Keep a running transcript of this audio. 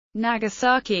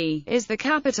Nagasaki is the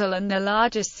capital and the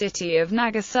largest city of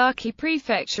Nagasaki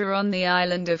Prefecture on the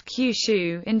island of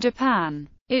Kyushu, in Japan.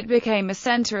 It became a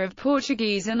center of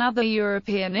Portuguese and other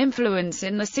European influence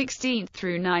in the 16th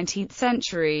through 19th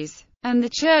centuries, and the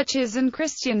churches and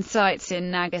Christian sites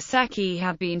in Nagasaki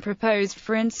have been proposed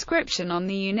for inscription on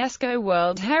the UNESCO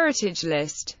World Heritage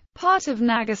List. Part of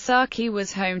Nagasaki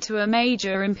was home to a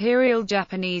major Imperial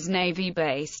Japanese Navy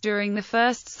base during the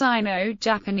First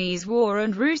Sino-Japanese War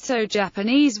and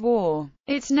Russo-Japanese War.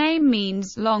 Its name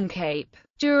means Long Cape.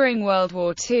 During World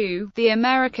War II, the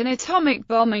American atomic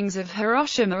bombings of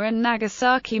Hiroshima and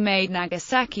Nagasaki made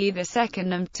Nagasaki the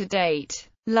second and, to date,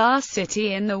 last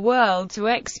city in the world to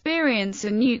experience a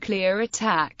nuclear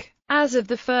attack. As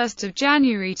of 1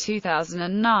 January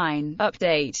 2009,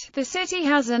 update, the city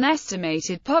has an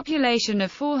estimated population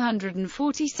of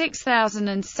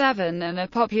 446,007 and a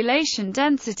population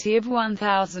density of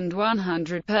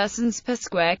 1,100 persons per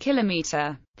square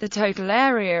kilometer. The total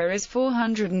area is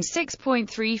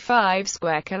 406.35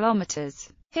 square kilometers.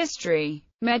 History.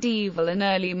 Medieval and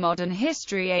early modern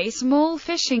history. A small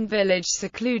fishing village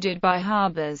secluded by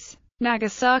harbors.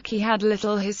 Nagasaki had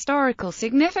little historical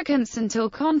significance until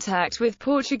contact with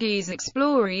Portuguese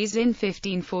explorers in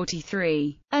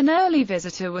 1543. An early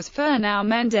visitor was Fernão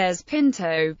Mendes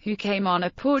Pinto, who came on a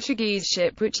Portuguese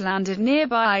ship which landed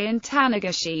nearby in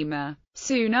Tanegashima.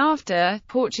 Soon after,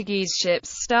 Portuguese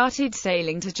ships started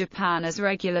sailing to Japan as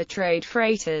regular trade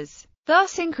freighters,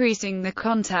 thus increasing the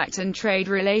contact and trade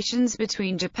relations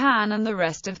between Japan and the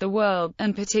rest of the world,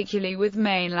 and particularly with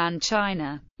mainland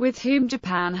China, with whom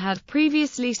Japan had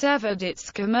previously severed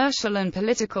its commercial and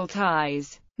political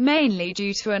ties, mainly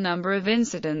due to a number of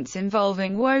incidents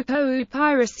involving Wokou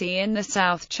piracy in the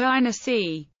South China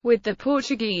Sea, with the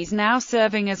Portuguese now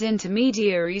serving as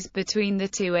intermediaries between the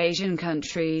two Asian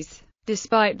countries.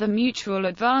 Despite the mutual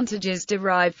advantages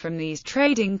derived from these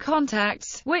trading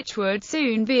contacts, which would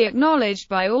soon be acknowledged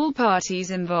by all parties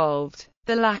involved,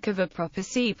 the lack of a proper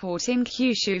seaport in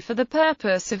Kyushu for the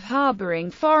purpose of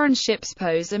harboring foreign ships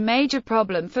posed a major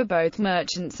problem for both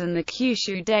merchants and the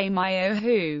Kyushu daimyo,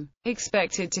 who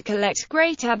expected to collect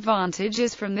great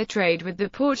advantages from the trade with the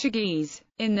Portuguese.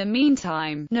 In the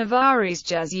meantime, Navarre's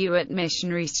Jesuit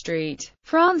missionary St.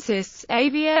 Francis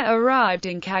Xavier arrived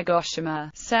in Kagoshima,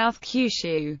 South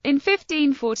Kyushu, in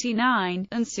 1549,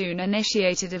 and soon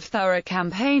initiated a thorough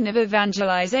campaign of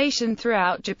evangelization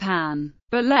throughout Japan,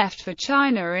 but left for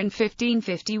China in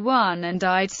 1551 and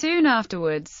died soon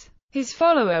afterwards. His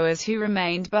followers who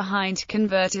remained behind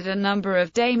converted a number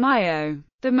of daimyo.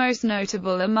 The most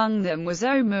notable among them was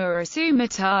Omura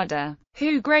Sumatada,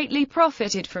 who greatly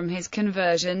profited from his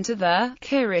conversion to the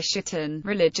Kirishitan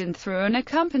religion through an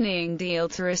accompanying deal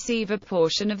to receive a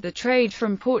portion of the trade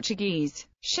from Portuguese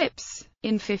ships.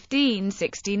 In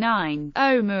 1569,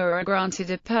 Omura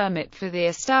granted a permit for the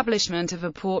establishment of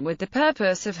a port with the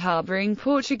purpose of harboring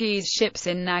Portuguese ships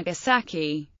in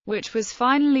Nagasaki, which was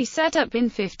finally set up in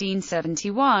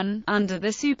 1571, under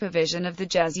the supervision of the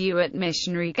Jesuit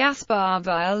missionary Gaspar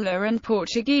Viola and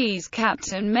Portuguese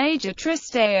Captain Major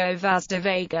Tristão Vaz da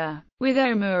Veiga. With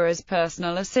Omura's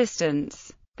personal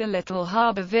assistance, the little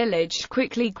harbour village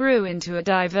quickly grew into a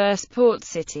diverse port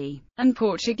city, and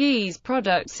Portuguese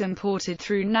products imported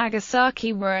through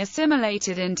Nagasaki were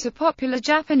assimilated into popular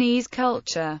Japanese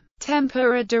culture.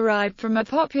 Tempura derived from a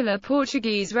popular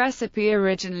Portuguese recipe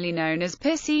originally known as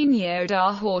piscinho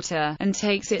da horta, and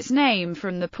takes its name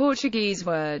from the Portuguese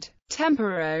word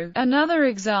tempero. Another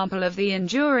example of the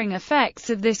enduring effects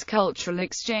of this cultural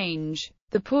exchange.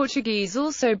 The Portuguese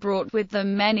also brought with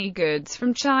them many goods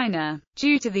from China.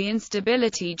 Due to the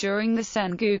instability during the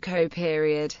Sengoku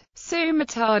period,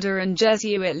 Sumatada and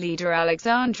Jesuit leader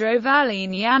Alexandro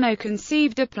Valeniano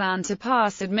conceived a plan to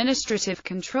pass administrative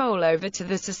control over to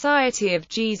the Society of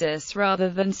Jesus rather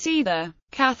than see the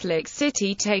Catholic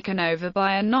city taken over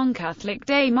by a non-Catholic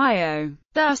daimyo.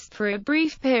 Thus, for a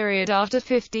brief period after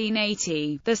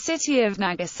 1580, the city of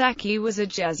Nagasaki was a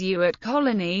Jesuit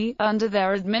colony, under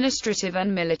their administrative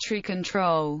and military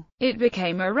control. It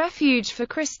became a refuge for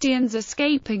Christians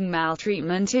escaping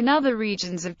maltreatment in other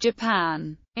regions of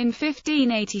Japan. In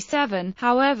 1587,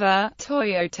 however,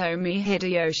 Toyotomi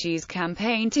Hideyoshi's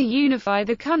campaign to unify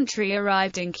the country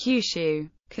arrived in Kyushu,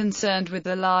 concerned with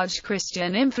the large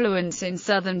Christian influence in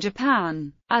southern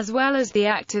Japan, as well as the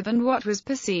active and what was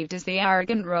perceived as the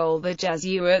arrogant role the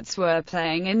Jesuits were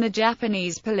playing in the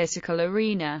Japanese political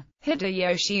arena.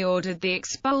 Hideyoshi ordered the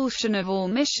expulsion of all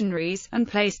missionaries, and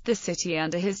placed the city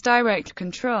under his direct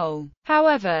control.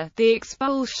 However, the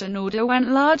expulsion order went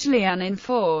largely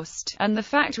unenforced, and the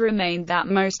fact remained that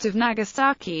most of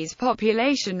Nagasaki's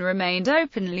population remained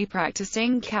openly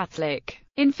practicing Catholic.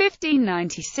 In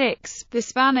 1596, the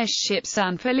Spanish ship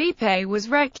San Felipe was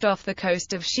wrecked off the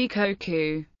coast of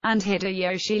Shikoku, and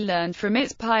Hideyoshi learned from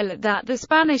its pilot that the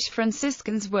Spanish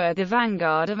Franciscans were the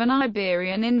vanguard of an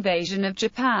Iberian invasion of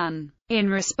Japan. In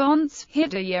response,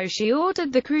 Hideyoshi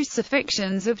ordered the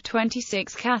crucifixions of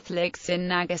 26 Catholics in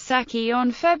Nagasaki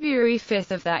on February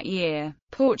 5 of that year.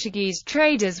 Portuguese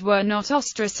traders were not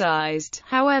ostracized,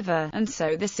 however, and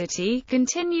so the city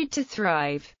continued to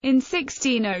thrive. In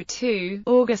 1602,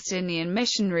 Augustinian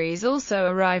missionaries also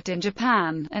arrived in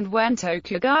Japan, and when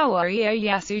Tokugawa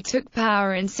Ieyasu took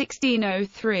power in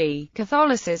 1603,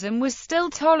 Catholicism was still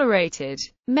tolerated.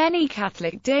 Many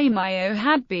Catholic daimyo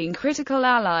had been critical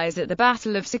allies at the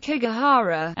Battle of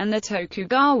Sekigahara, and the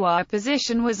Tokugawa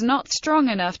position was not strong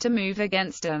enough to move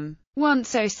against them.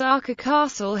 Once Osaka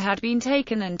Castle had been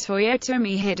taken and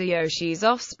Toyotomi Hideyoshi's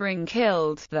offspring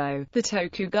killed, though, the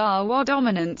Tokugawa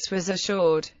dominance was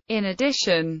assured. In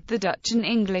addition, the Dutch and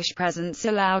English presence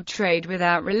allowed trade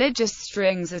without religious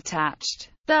strings attached.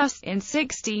 Thus, in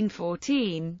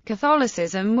 1614,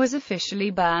 Catholicism was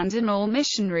officially banned and all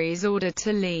missionaries ordered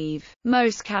to leave.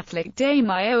 Most Catholic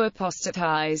daimyo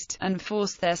apostatized, and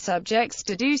forced their subjects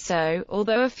to do so,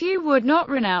 although a few would not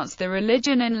renounce the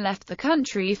religion and left the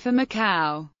country for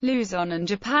Macau, Luzon and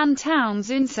Japan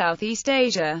towns in Southeast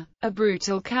Asia. A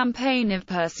brutal campaign of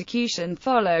persecution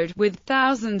followed, with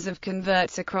thousands of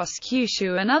converts across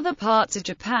Kyushu and other parts of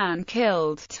Japan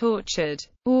killed, tortured,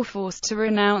 or forced to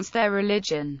renounce their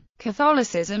religion.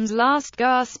 Catholicism's last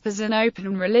gasp as an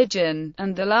open religion,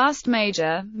 and the last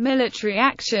major, military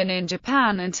action in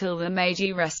Japan until the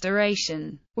Meiji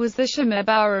Restoration, was the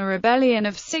Shimabara Rebellion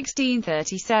of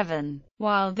 1637.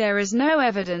 While there is no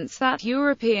evidence that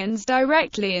Europeans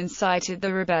directly incited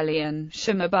the rebellion,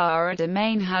 Shimabara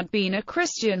domain had been a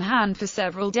Christian Han for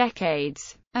several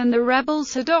decades, and the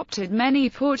rebels adopted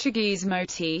many Portuguese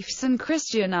motifs and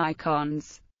Christian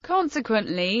icons.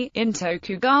 Consequently, in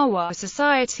Tokugawa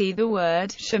society the word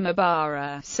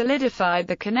Shimabara solidified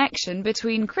the connection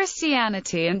between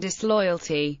Christianity and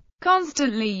disloyalty,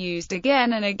 constantly used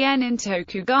again and again in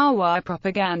Tokugawa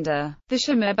propaganda. The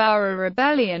Shimabara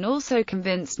Rebellion also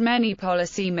convinced many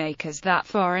policymakers that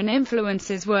foreign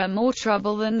influences were more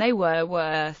trouble than they were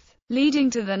worth, leading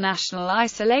to the national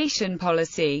isolation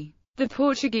policy. The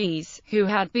Portuguese, who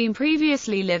had been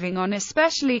previously living on a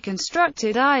specially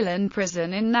constructed island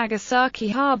prison in Nagasaki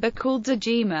harbor called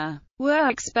Dejima, were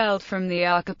expelled from the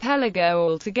archipelago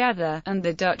altogether, and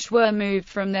the Dutch were moved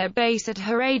from their base at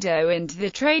Harado into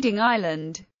the trading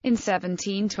island. In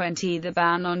 1720 the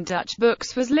ban on Dutch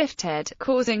books was lifted,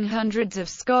 causing hundreds of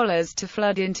scholars to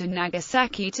flood into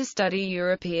Nagasaki to study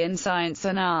European science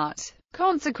and art.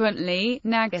 Consequently,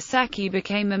 Nagasaki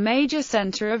became a major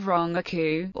center of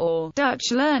Rongaku, or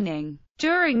Dutch learning.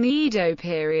 During the Edo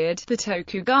period, the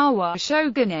Tokugawa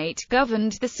shogunate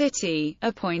governed the city,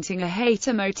 appointing a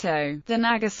Hatamoto, the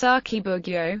Nagasaki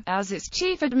Bugyo, as its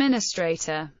chief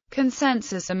administrator.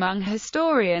 Consensus among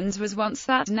historians was once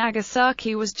that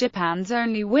Nagasaki was Japan's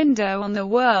only window on the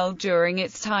world during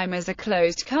its time as a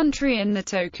closed country in the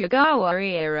Tokugawa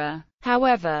era.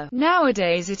 However,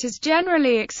 nowadays it is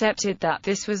generally accepted that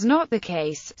this was not the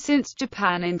case, since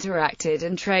Japan interacted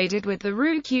and traded with the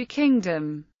Ryukyu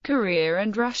Kingdom, Korea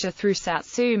and Russia through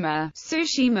Satsuma,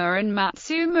 Tsushima and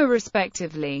Matsuma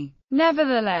respectively.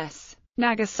 Nevertheless,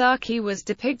 Nagasaki was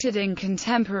depicted in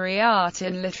contemporary art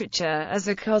and literature as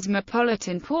a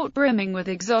cosmopolitan port brimming with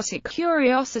exotic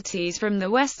curiosities from the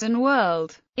Western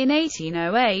world. In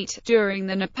 1808, during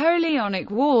the Napoleonic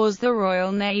Wars, the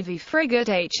Royal Navy frigate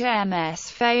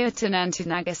HMS Phaeton entered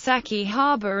Nagasaki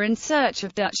harbor in search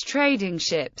of Dutch trading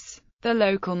ships. The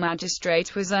local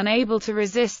magistrate was unable to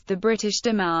resist the British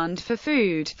demand for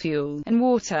food, fuel, and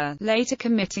water, later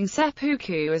committing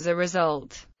seppuku as a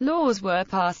result. Laws were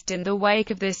passed in the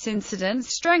wake of this incident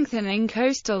strengthening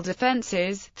coastal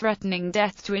defenses, threatening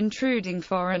death to intruding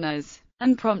foreigners,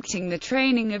 and prompting the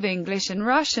training of English and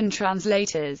Russian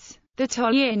translators. The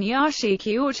Toyin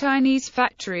Yashiki or Chinese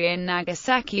factory in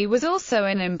Nagasaki was also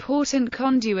an important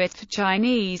conduit for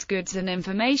Chinese goods and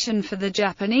information for the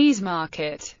Japanese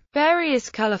market. Various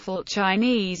colorful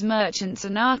Chinese merchants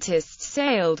and artists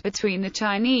sailed between the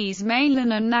Chinese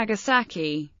mainland and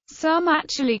Nagasaki. Some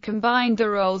actually combined the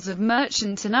roles of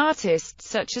merchant and artist,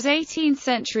 such as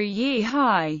 18th-century Yi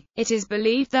Hai. It is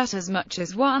believed that as much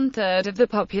as one-third of the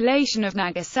population of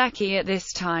Nagasaki at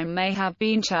this time may have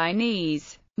been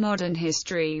Chinese. Modern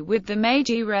history. With the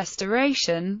Meiji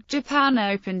Restoration, Japan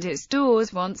opened its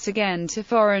doors once again to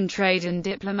foreign trade and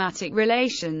diplomatic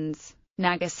relations.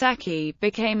 Nagasaki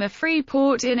became a free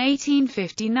port in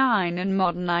 1859 and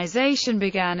modernization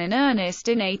began in earnest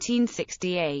in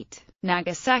 1868.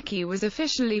 Nagasaki was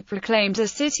officially proclaimed a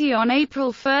city on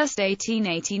April 1,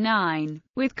 1889,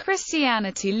 with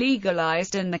Christianity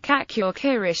legalized and the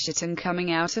Kakyo-Kirishitan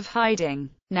coming out of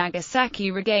hiding. Nagasaki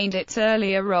regained its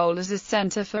earlier role as a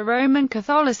center for Roman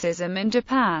Catholicism in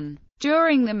Japan.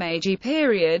 During the Meiji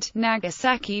period,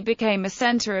 Nagasaki became a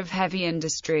center of heavy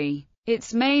industry.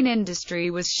 Its main industry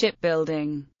was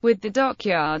shipbuilding, with the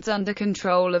dockyards under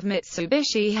control of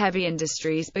Mitsubishi Heavy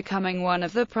Industries becoming one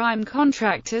of the prime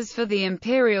contractors for the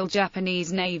Imperial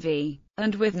Japanese Navy,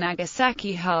 and with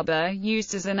Nagasaki Harbor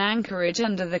used as an anchorage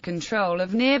under the control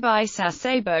of nearby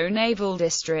Atsasebo Naval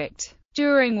District.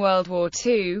 During World War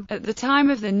II, at the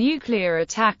time of the nuclear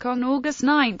attack on August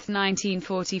 9,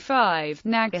 1945,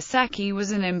 Nagasaki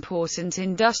was an important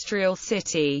industrial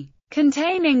city,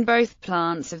 containing both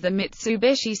plants of the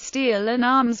Mitsubishi Steel and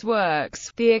Arms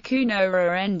Works, the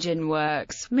Akunora Engine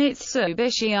Works,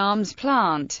 Mitsubishi Arms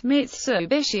Plant,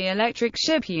 Mitsubishi Electric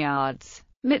Shipyards,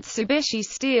 Mitsubishi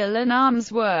Steel and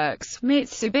Arms Works,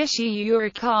 Mitsubishi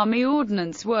Urakami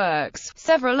Ordnance Works,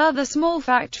 several other small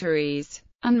factories,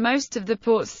 and most of the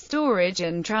port's storage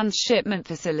and transshipment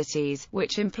facilities,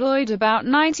 which employed about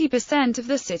 90% of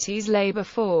the city's labor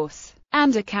force,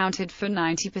 and accounted for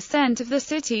 90% of the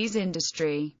city's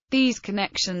industry. These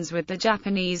connections with the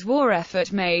Japanese war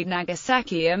effort made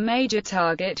Nagasaki a major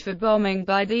target for bombing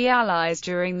by the Allies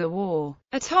during the war.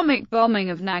 Atomic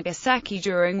bombing of Nagasaki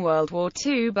during World War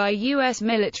II by U.S.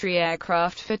 military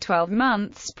aircraft for 12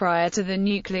 months prior to the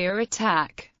nuclear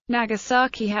attack.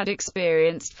 Nagasaki had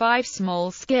experienced 5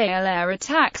 small-scale air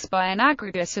attacks by an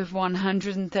aggregate of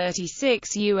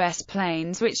 136 U.S.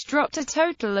 planes which dropped a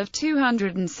total of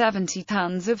 270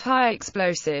 tons of high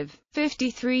explosive,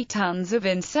 53 tons of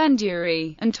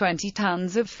incendiary, and 20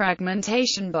 tons of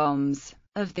fragmentation bombs.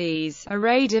 Of these, a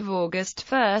raid of August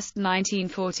 1,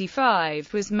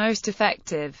 1945 was most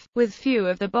effective, with few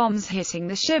of the bombs hitting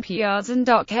the shipyards and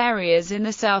dock areas in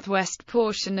the southwest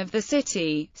portion of the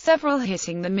city, several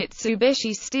hitting the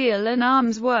Mitsubishi Steel and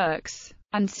Arms Works,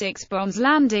 and 6 bombs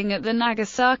landing at the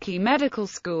Nagasaki Medical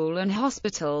School and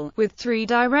Hospital, with 3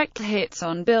 direct hits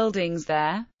on buildings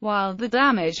there. While the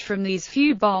damage from these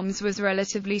few bombs was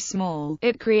relatively small,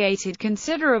 it created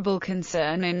considerable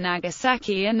concern in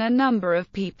Nagasaki, and a number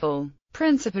of people,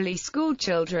 principally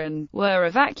schoolchildren, were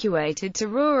evacuated to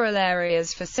rural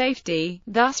areas for safety,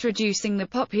 thus reducing the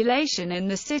population in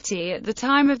the city at the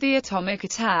time of the atomic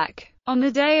attack. On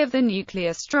the day of the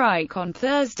nuclear strike on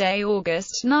Thursday,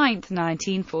 August 9,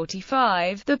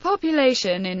 1945, the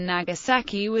population in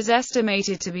Nagasaki was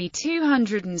estimated to be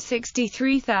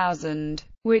 263,000,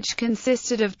 which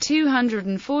consisted of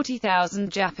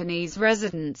 240,000 Japanese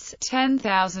residents,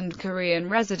 10,000 Korean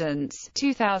residents,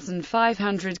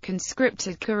 2,500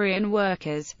 conscripted Korean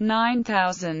workers,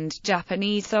 9,000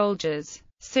 Japanese soldiers,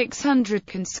 600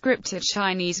 conscripted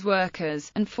Chinese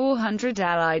workers, and 400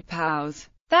 Allied POWs.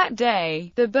 That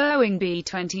day, the Boeing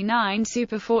B-29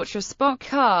 Superfortress Bok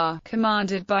car,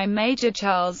 commanded by Major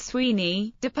Charles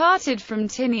Sweeney, departed from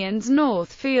Tinian's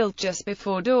North Field just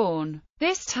before dawn,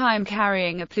 this time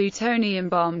carrying a plutonium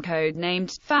bomb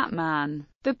code-named Fat Man.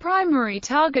 The primary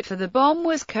target for the bomb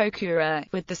was Kokura,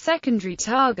 with the secondary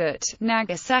target,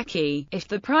 Nagasaki, if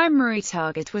the primary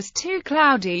target was too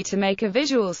cloudy to make a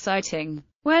visual sighting.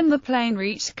 When the plane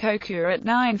reached Kokura at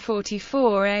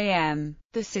 9:44 a.m.,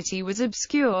 the city was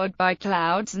obscured by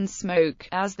clouds and smoke,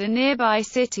 as the nearby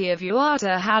city of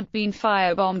Iwata had been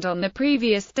firebombed on the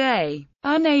previous day.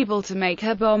 Unable to make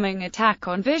her bombing attack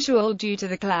on visual due to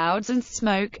the clouds and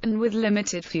smoke, and with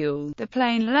limited fuel, the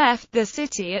plane left the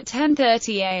city at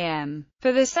 10:30 a.m.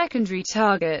 for the secondary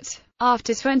target.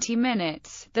 After 20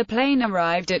 minutes, the plane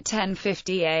arrived at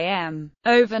 10:50 a.m.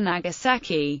 over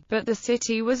Nagasaki, but the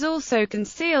city was also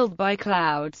concealed by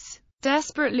clouds.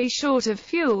 Desperately short of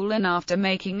fuel, and after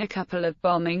making a couple of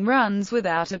bombing runs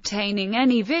without obtaining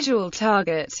any visual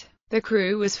target, the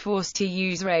crew was forced to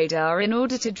use radar in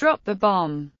order to drop the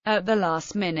bomb. At the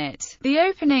last minute, the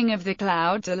opening of the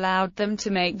clouds allowed them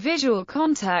to make visual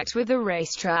contact with the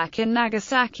racetrack in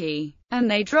Nagasaki, and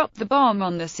they dropped the bomb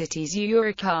on the city's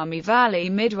Urakami Valley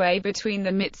midway between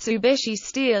the Mitsubishi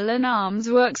Steel and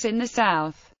Arms Works in the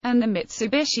south, and the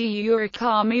Mitsubishi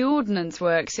Urakami Ordnance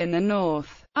Works in the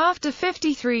north. After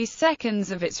 53 seconds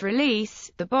of its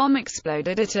release, the bomb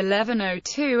exploded at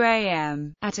 11:02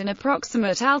 a.m., at an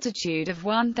approximate altitude of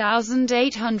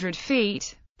 1,800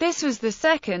 feet. This was the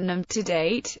second and, to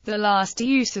date, the last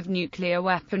use of nuclear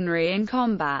weaponry in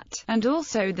combat, and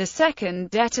also the second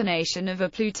detonation of a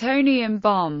plutonium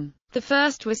bomb. The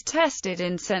first was tested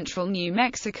in central New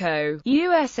Mexico,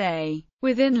 USA.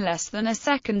 Within less than a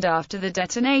second after the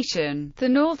detonation, the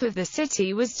north of the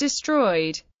city was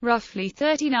destroyed. Roughly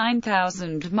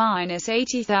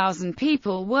 39,000–80,000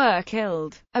 people were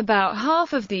killed. About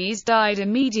half of these died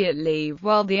immediately,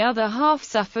 while the other half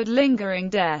suffered lingering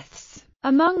deaths.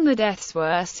 Among the deaths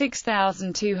were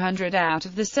 6,200 out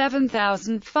of the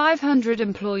 7,500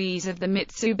 employees of the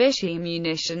Mitsubishi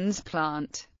munitions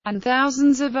plant, and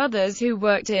thousands of others who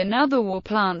worked in other war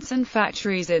plants and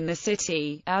factories in the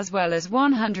city, as well as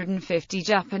 150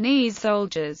 Japanese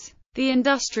soldiers. The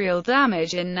industrial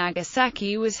damage in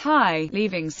Nagasaki was high,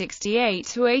 leaving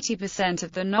 68–80%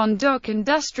 of the non-dock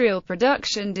industrial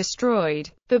production destroyed.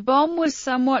 The bomb was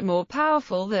somewhat more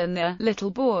powerful than the little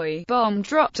boy bomb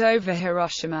dropped over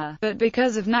Hiroshima, but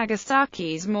because of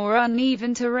Nagasaki's more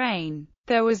uneven terrain,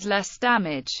 there was less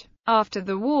damage. After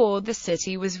the war, the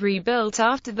city was rebuilt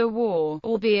after the war,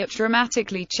 albeit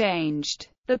dramatically changed.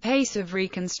 The pace of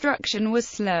reconstruction was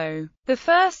slow. The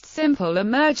first simple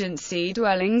emergency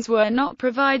dwellings were not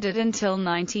provided until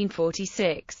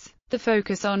 1946. The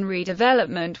focus on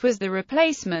redevelopment was the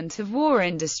replacement of war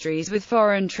industries with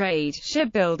foreign trade,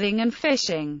 shipbuilding and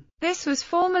fishing. This was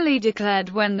formally declared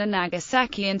when the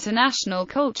Nagasaki International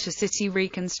Culture City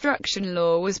Reconstruction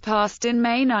Law was passed in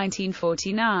May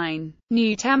 1949.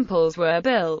 New temples were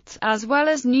built, as well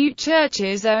as new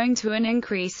churches owing to an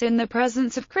increase in the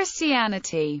presence of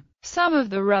Christianity. Some of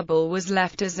the rubble was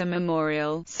left as a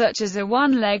memorial, such as a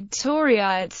one-legged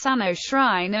Torii Sano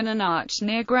shrine and an arch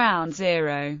near Ground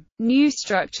Zero. New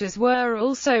structures were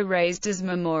also raised as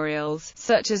memorials,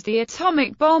 such as the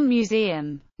Atomic Bomb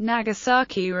Museum.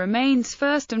 Nagasaki remains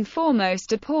first and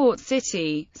foremost a port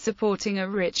city, supporting a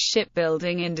rich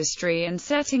shipbuilding industry and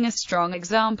setting a strong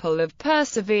example of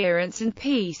perseverance and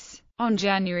peace. On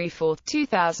January 4,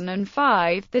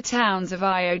 2005, the towns of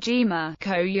Iojima,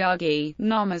 Koyagi,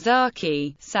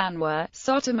 Nomazaki, Sanwa,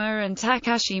 Sotama and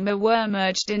Takashima were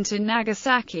merged into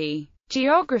Nagasaki.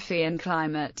 Geography and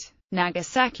climate.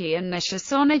 Nagasaki and the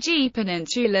Shisoniji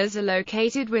peninsulas are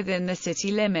located within the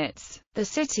city limits. The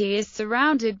city is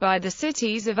surrounded by the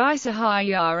cities of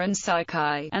Isahaya and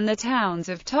Saikai, and the towns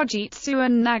of Tojitsu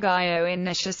and Nagayo in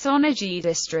the Shisoniji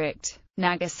district.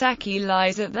 Nagasaki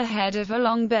lies at the head of a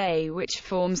long bay which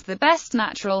forms the best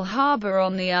natural harbor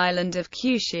on the island of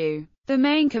Kyushu. The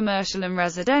main commercial and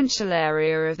residential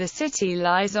area of the city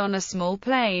lies on a small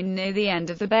plain near the end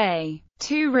of the bay.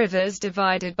 Two rivers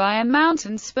divided by a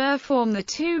mountain spur form the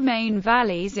two main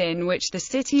valleys in which the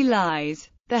city lies.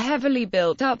 The heavily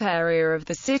built-up area of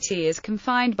the city is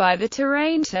confined by the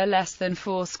terrain to less than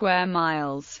 4 square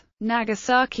miles.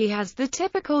 Nagasaki has the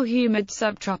typical humid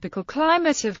subtropical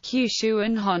climate of Kyushu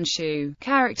and Honshu,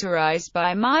 characterized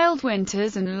by mild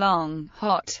winters and long,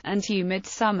 hot, and humid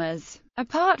summers.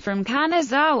 Apart from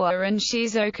Kanazawa and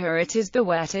Shizuoka, it is the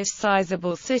wettest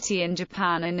sizable city in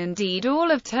Japan and indeed all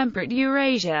of temperate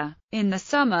Eurasia. In the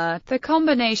summer, the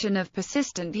combination of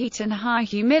persistent heat and high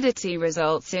humidity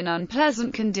results in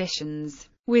unpleasant conditions,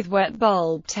 with wet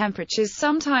bulb temperatures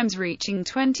sometimes reaching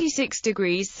 26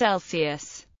 degrees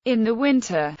Celsius. In the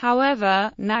winter,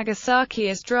 however, Nagasaki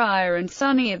is drier and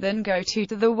sunnier than Goto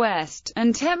to the west,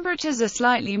 and temperatures are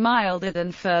slightly milder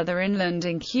than further inland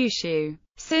in Kyushu.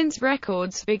 Since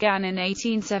records began in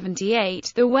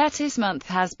 1878, the wettest month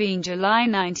has been July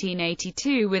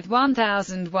 1982 with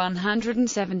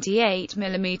 1,178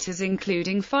 mm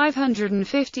including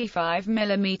 555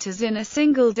 mm in a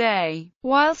single day,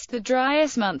 whilst the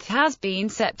driest month has been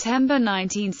September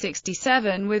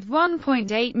 1967 with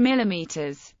 1.8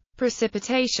 mm.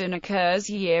 Precipitation occurs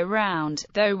year-round,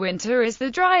 though winter is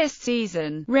the driest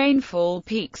season. Rainfall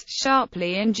peaks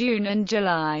sharply in June and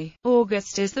July.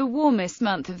 August is the warmest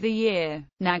month of the year.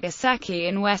 Nagasaki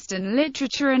in Western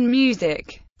literature and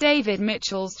music. David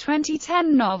Mitchell's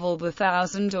 2010 novel The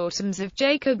Thousand Autumns of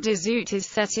Jacob de Zoet is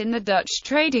set in the Dutch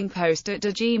trading post at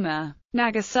Dejima,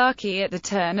 Nagasaki at the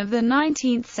turn of the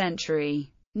 19th century.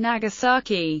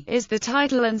 Nagasaki is the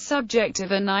title and subject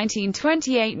of a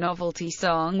 1928 novelty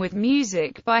song with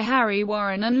music by Harry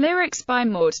Warren and lyrics by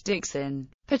Mort Dixon.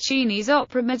 Puccini's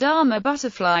opera Madama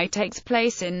Butterfly takes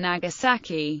place in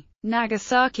Nagasaki.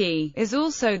 Nagasaki is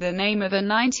also the name of a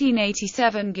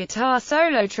 1987 guitar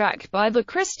solo track by the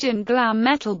Christian glam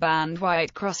metal band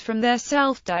White Cross from their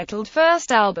self-titled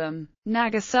first album.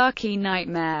 Nagasaki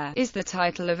Nightmare is the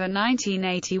title of a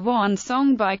 1981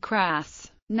 song by Crass.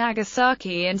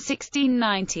 Nagasaki in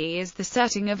 1690 is the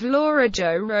setting of Laura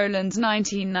Jo Rowland's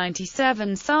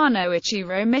 1997 Sano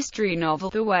Ichiro mystery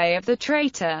novel The Way of the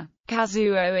Traitor.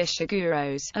 Kazuo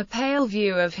Ishiguro's A Pale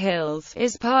View of Hills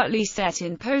is partly set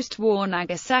in post-war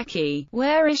Nagasaki,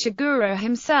 where Ishiguro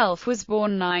himself was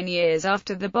born 9 years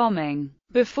after the bombing.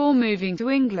 Before moving to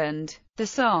England, the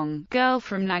song, Girl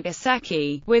from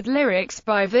Nagasaki, with lyrics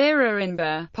by Vera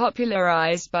Inba,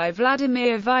 popularized by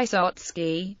Vladimir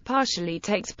Vysotsky, partially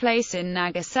takes place in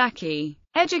Nagasaki.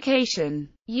 Education.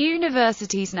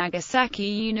 Universities: Nagasaki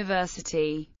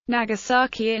University,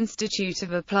 Nagasaki Institute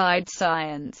of Applied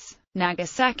Science,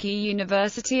 Nagasaki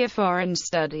University of Foreign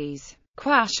Studies,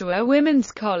 Kwashua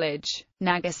Women's College,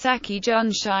 Nagasaki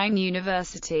Junshin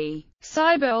University,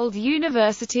 Seibold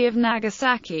University of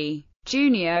Nagasaki.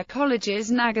 Junior colleges: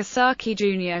 Nagasaki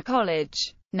Junior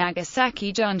College,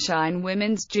 Nagasaki Junshin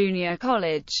Women's Junior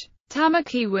College,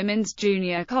 Tamaki Women's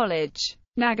Junior College,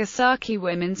 Nagasaki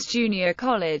Women's Junior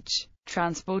College.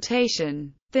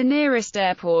 Transportation. The nearest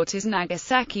airport is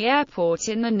Nagasaki Airport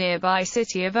in the nearby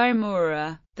city of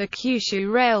Omura. The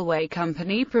Kyushu Railway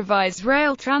Company provides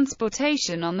rail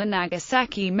transportation on the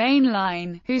Nagasaki Main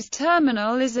Line, whose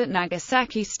terminal is at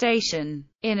Nagasaki Station.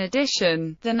 In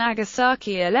addition, the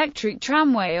Nagasaki Electric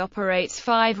Tramway operates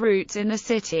 5 routes in the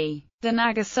city. The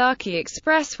Nagasaki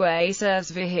Expressway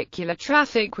serves vehicular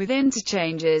traffic with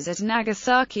interchanges at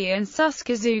Nagasaki and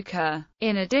Suskazuka.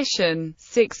 In addition,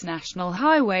 6 national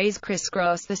highways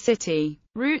crisscross the city.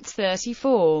 Routes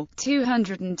 34,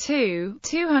 202,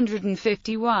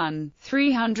 251,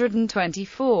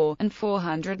 324, and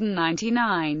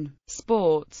 499.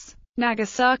 Sports.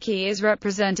 Nagasaki is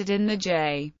represented in the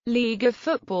J. League of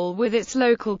Football with its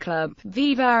local club,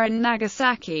 Viva in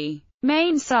Nagasaki.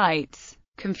 Main sites: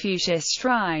 Confucius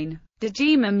Shrine,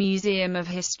 Dejima Museum of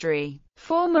History,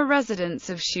 former residence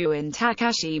of Shuin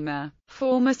Takashima,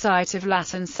 former site of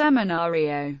Latin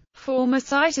Seminario, former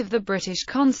site of the British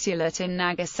Consulate in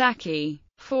Nagasaki,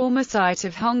 former site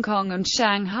of Hong Kong and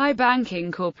Shanghai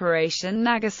Banking Corporation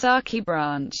Nagasaki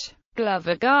branch,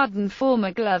 Glover Garden,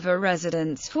 former Glover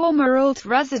residence, former Alt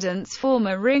residence,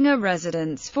 former Ringer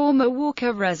residence, former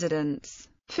Walker residence,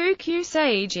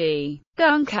 Fukuseiji,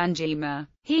 Gunkanjima,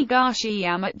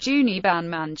 Higashiyama Juniban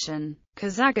Mansion,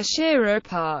 Kazagashiro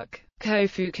Park,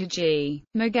 Kofukuji,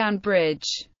 Magan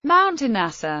Bridge, Mount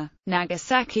Inasa,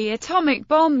 Nagasaki Atomic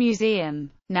Bomb Museum,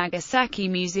 Nagasaki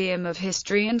Museum of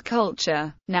History and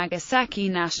Culture, Nagasaki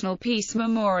National Peace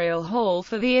Memorial Hall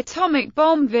for the Atomic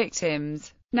Bomb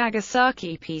Victims,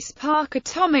 Nagasaki Peace Park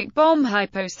Atomic Bomb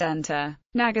Hypocenter,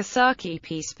 Nagasaki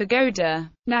Peace Pagoda,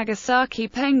 Nagasaki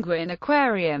Penguin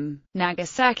Aquarium,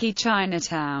 Nagasaki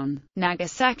Chinatown,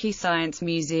 Nagasaki Science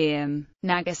Museum,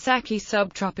 Nagasaki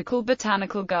Subtropical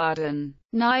Botanical Garden,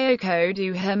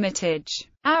 Nyokodo Hermitage,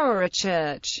 Aura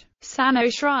Church, Sano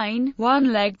Shrine,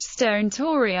 one-legged stone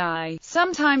torii,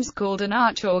 sometimes called an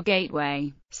arch or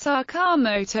gateway,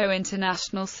 Sakamoto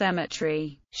International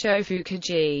Cemetery,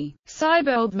 Shofukuji,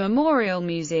 Seibold Memorial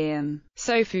Museum,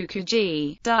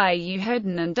 Sofukuji,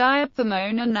 Daiyuhoden and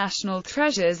Diapomona National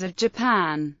Treasures of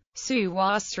Japan,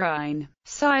 Suwa Shrine,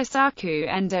 Saisaku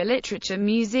Endo Literature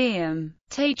Museum,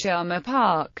 Tachiyama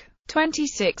Park,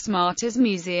 26 Martyrs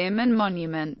Museum and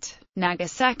Monument,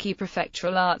 Nagasaki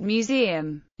Prefectural Art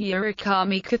Museum,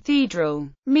 Yurikami Cathedral,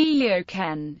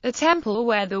 Myoken, a temple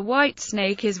where the white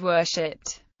snake is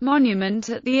worshipped, monument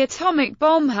at the Atomic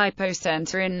Bomb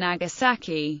Hypocenter in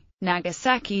Nagasaki,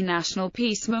 Nagasaki National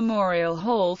Peace Memorial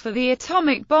Hall for the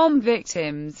Atomic Bomb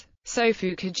Victims,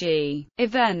 Sofukuji.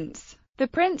 Events: the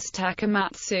Prince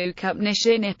Takamatsu Cup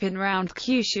Nishin Ippon Round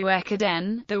Kyushu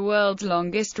Ekiden, the world's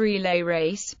longest relay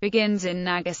race, begins in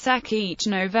Nagasaki each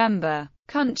November.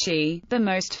 Kunchi, the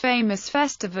most famous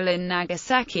festival in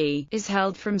Nagasaki, is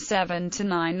held from 7 to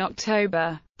 9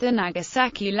 October. The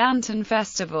Nagasaki Lantern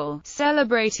Festival,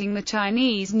 celebrating the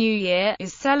Chinese New Year,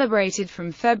 is celebrated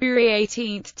from February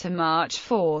 18 to March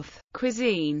 4.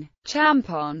 Cuisine: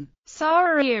 champon,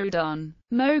 sariudon,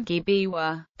 mogi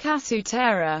biwa,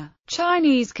 kasutera,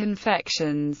 Chinese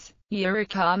confections,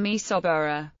 yurikami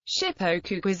sobara,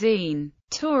 shippoku cuisine,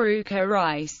 toruko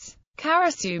rice,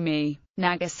 karasumi,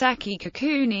 Nagasaki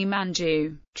Kokuni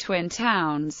Manju. Twin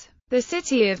towns. The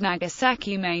city of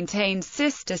Nagasaki maintains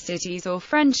sister cities or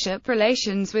friendship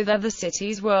relations with other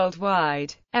cities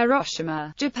worldwide.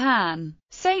 Hiroshima, Japan.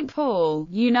 St. Paul,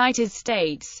 United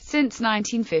States, since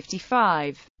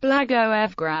 1955.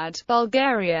 Blagoevgrad,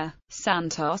 Bulgaria.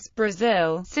 Santos,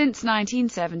 Brazil, since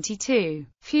 1972.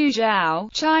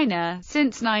 Fuzhou, China,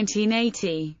 since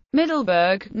 1980.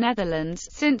 Middelburg, Netherlands,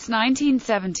 since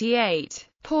 1978.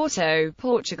 Porto,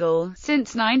 Portugal,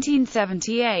 since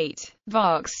 1978.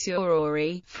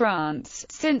 Vaux-sur-Ory, France,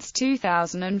 since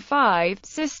 2005.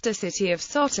 Sister city of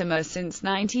Sotomayor since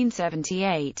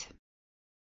 1978.